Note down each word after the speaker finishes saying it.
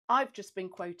I've just been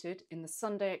quoted in the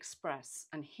Sunday Express,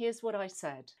 and here's what I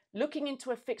said. Looking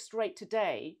into a fixed rate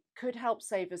today could help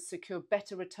savers secure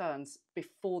better returns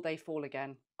before they fall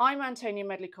again. I'm Antonia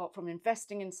Medlicott from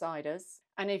Investing Insiders,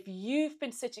 and if you've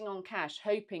been sitting on cash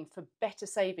hoping for better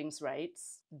savings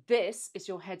rates, this is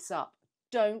your heads up.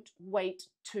 Don't wait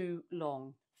too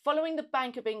long. Following the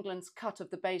Bank of England's cut of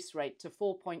the base rate to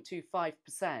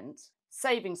 4.25%,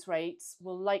 savings rates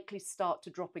will likely start to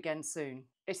drop again soon,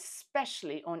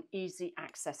 especially on easy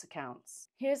access accounts.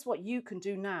 Here's what you can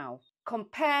do now.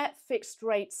 Compare fixed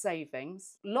rate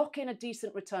savings, lock in a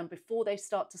decent return before they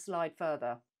start to slide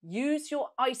further. Use your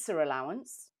ISA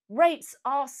allowance. Rates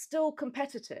are still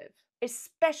competitive,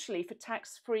 especially for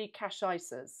tax-free cash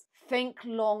ISAs. Think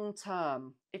long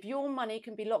term. If your money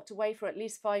can be locked away for at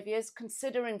least 5 years,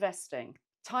 consider investing.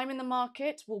 Time in the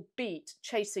market will beat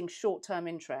chasing short-term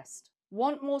interest.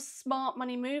 Want more smart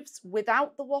money moves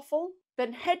without the waffle?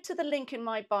 Then head to the link in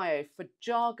my bio for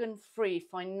jargon-free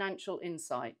financial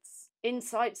insights.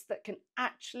 Insights that can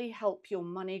actually help your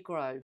money grow.